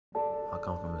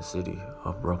come from a city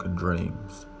of broken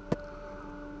dreams,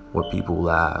 where people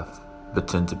laugh,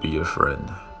 pretend to be your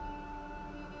friend,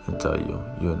 and tell you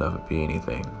you'll never be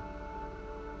anything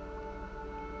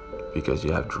because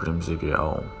you have dreams of your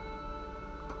own.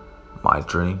 My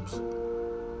dreams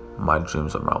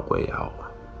are my way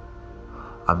out.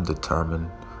 I'm determined,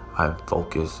 I'm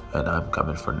focused, and I'm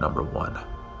coming for number one.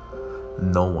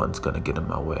 No one's gonna get in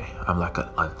my way. I'm like an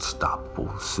unstoppable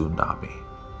tsunami.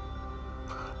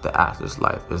 The actor's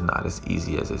life is not as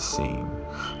easy as it seems.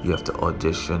 You have to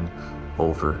audition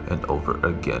over and over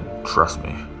again. Trust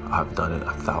me, I've done it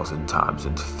 1,000 times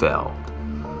and failed.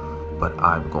 But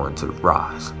I'm going to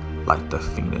rise like the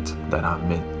phoenix that I'm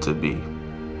meant to be.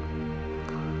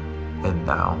 And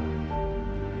now,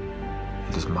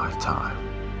 it is my time.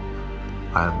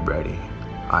 I am ready.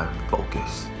 I am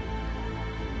focused.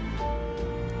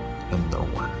 And no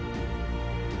one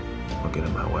will get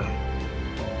in my way.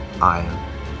 I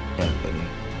am Anthony